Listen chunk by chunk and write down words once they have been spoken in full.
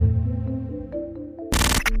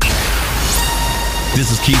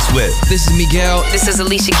This is Keith Sweat. This is Miguel. This is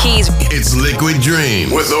Alicia Keys. It's Liquid Dream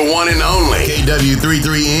with the one and only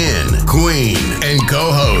KW33N, Queen, and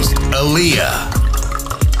co-host Aaliyah.